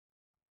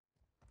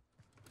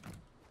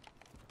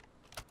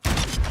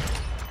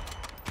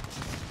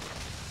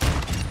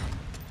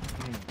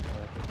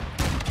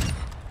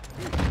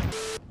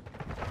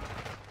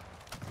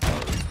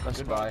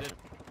Goodbye.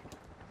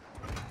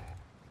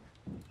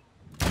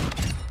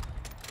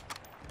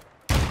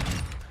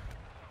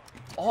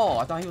 Oh,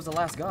 I thought he was the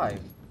last guy.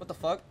 What the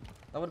fuck?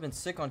 That would have been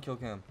sick on kill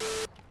cam.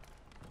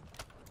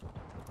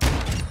 Oh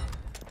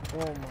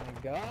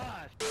my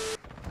gosh.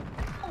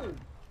 Oh!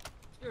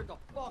 Scared the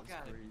fuck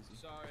out of me.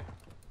 Sorry.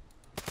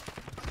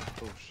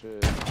 Oh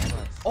shit.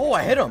 Oh,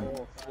 I hit him.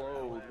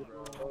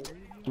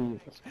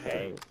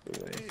 Hey,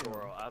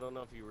 Soro, I don't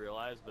know if you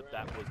realize, but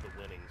that was the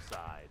winning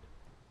side.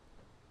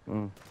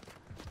 Bruh.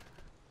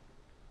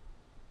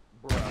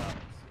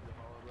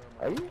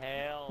 Are you?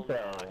 Hell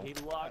no. He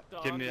locked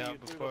onto you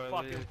through the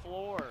fucking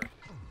floor.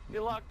 He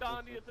locked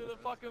onto you through the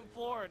fucking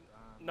floor.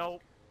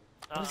 Nope.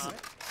 What's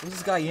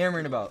this guy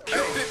yammering about?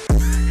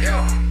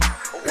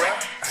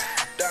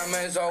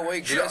 Diamonds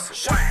always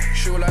glisten.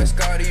 Shoot like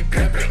Scottie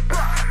Pippen.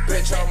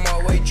 Bitch, I'm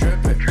always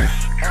dripping.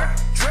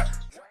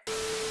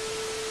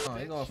 Oh,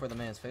 he's going for the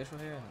man's facial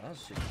hair?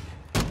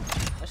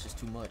 That's just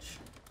too much.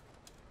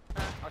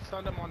 I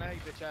stunned him on A,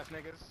 bitch ass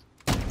niggas.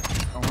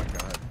 Oh my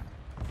god.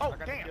 Oh,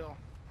 damn.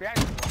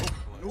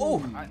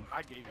 Oh!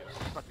 I gave you a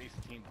fuck these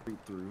team.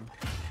 Through.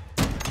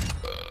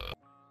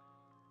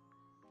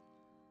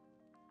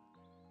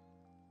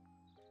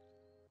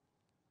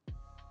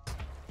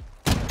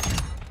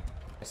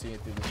 I see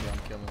it through this guy I'm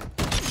killing.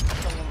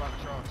 Someone by the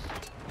trucks.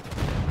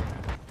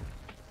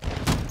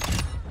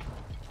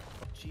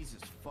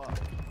 Jesus fuck.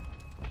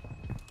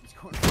 He's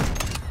going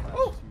for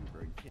oh.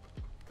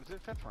 Is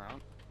it 5th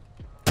round?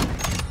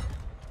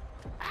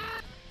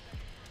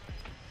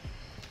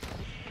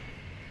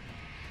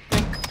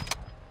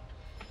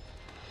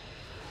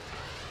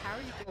 How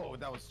are you? Oh,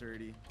 that was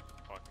dirty.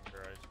 Fucking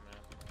Christ,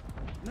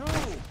 man. No!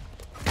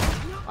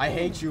 I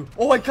hate you.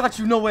 Oh, I got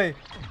you. No way.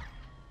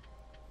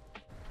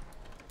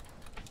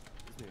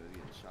 This nigga was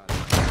getting shot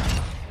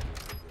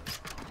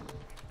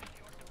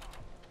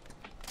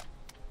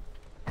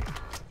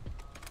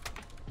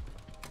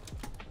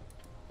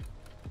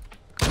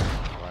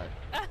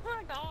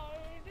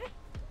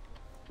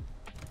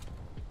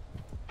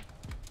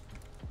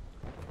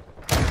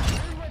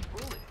Where's my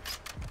bullet?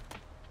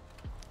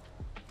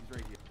 He's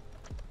right here.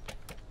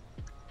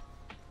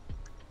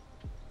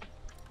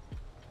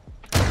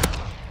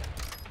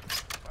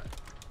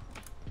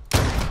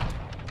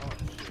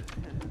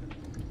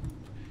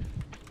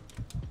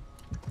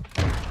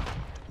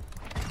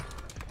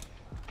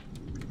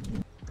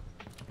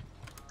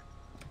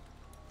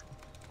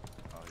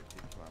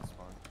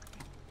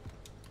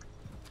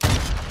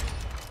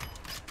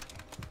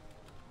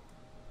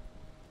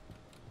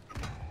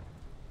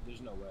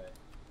 There's no way.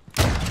 I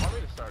want me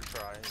to start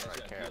trying. I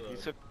can't. He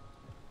said.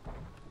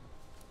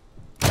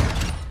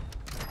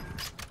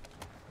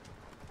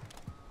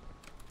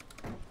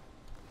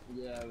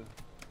 Yeah.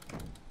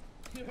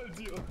 Yeah,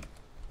 dude.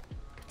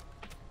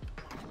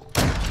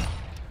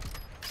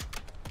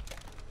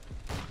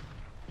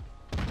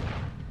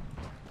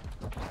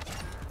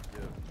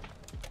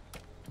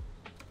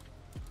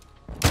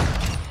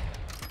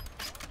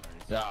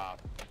 Yeah.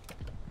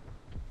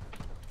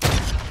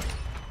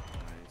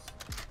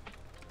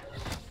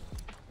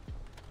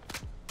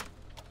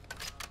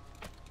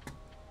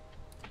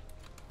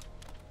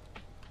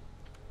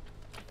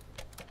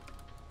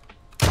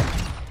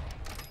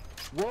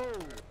 Whoa!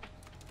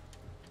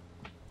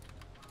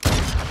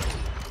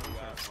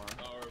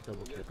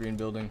 Green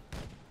building.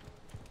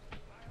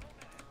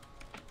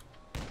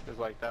 Is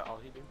like that all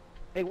he do?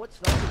 Hey, what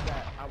sniper is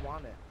that? I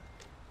want it.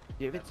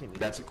 Give it to me.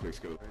 That's a quick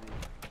scope.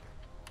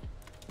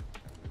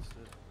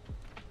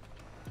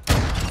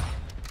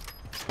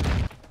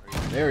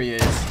 There he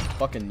is.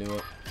 Fucking knew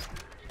it.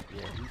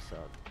 Yeah, he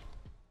sucked.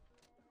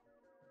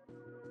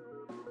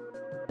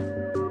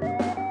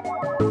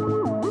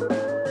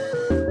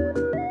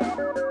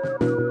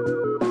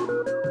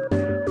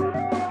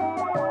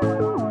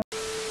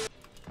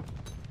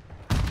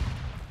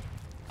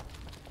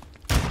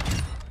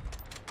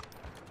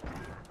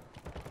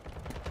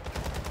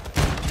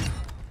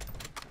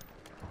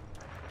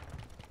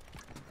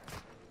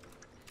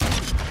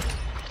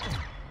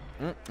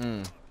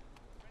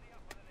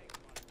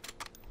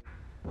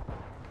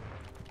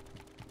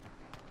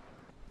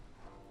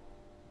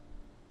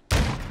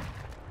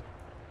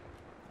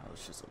 That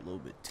was just a little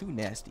bit too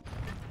nasty.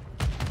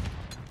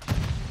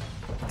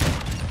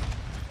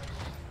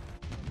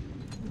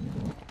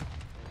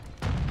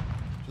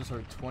 Just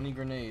heard 20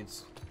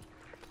 grenades.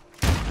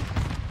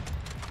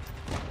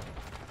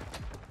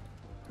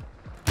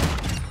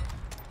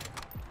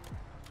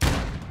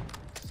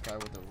 This guy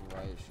with the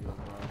riot shield,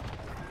 bro.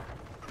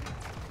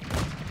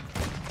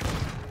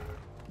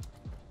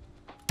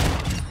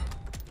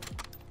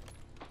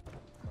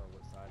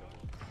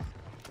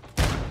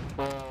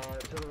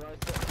 To the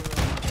right side,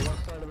 to the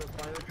left side of the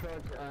fire truck.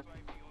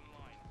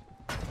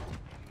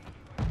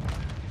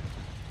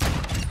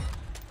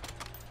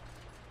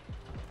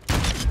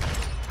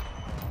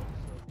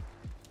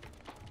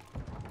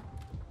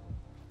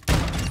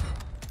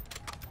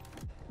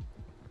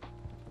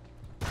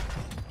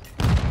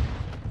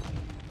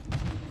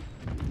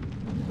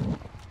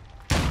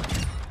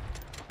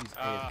 He's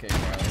AFK,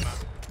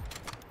 guys.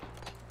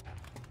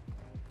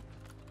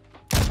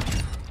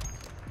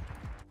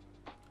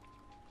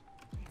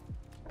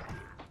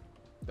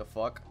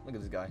 fuck? Look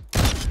at this guy.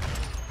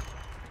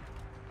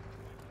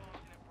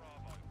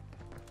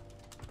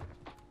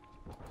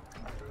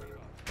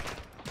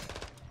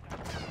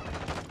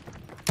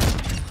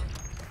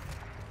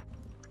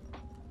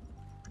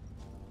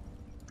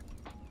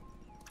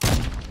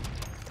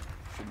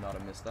 Should not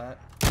have missed that.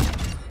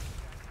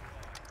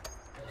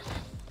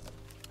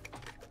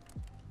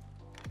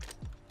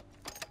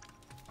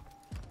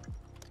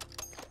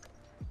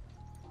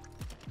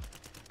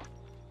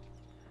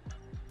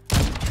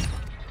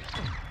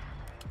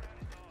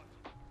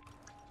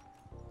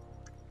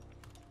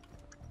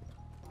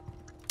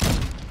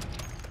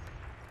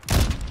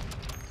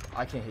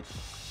 I can't hit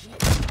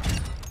shit.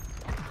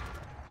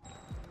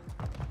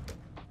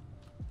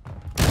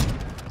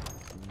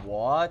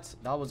 What?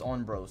 That was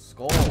on bro's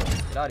skull.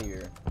 Get out of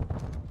here.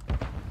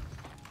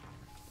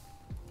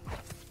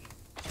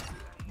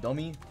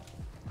 Dummy.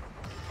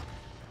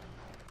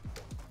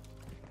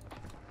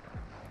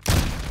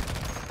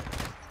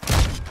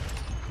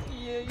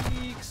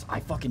 Yikes.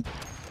 I fucking...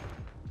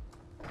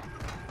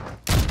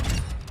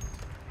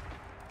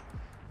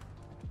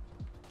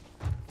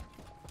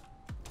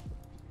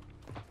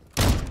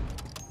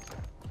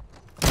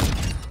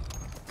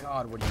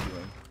 God, what are you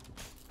doing?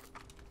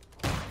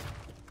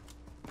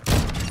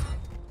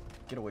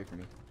 Get away from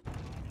me.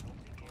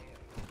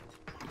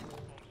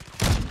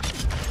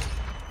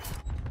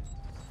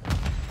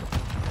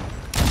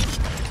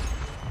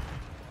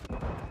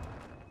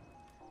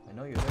 I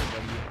know you're there,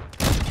 buddy.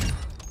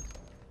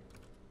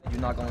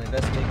 You're not gonna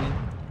investigate me,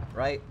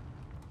 right?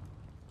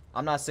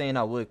 I'm not saying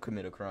I would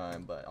commit a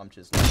crime, but I'm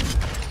just...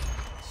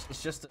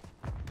 It's just...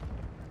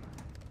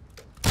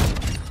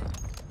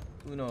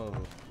 Who knows?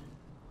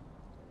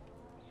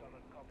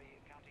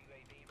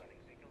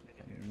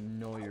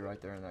 No, you're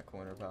right there in that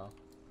corner, pal.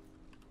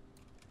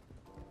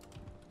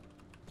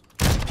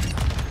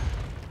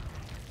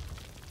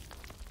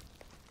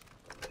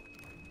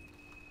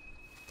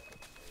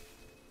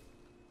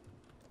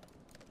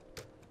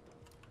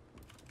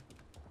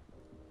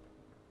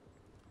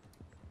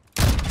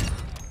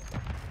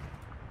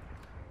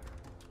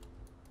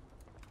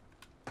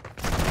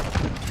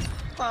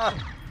 Ah!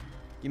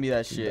 Give me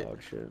that shit.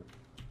 Dog shit.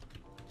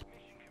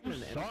 You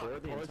an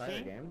M4 the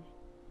entire game?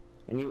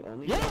 And you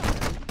only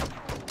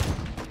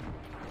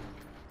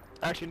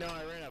Actually, no,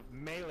 I ran a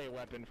melee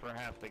weapon for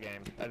half the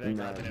game. I think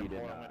I didn't. 5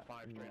 straight on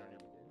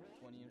him.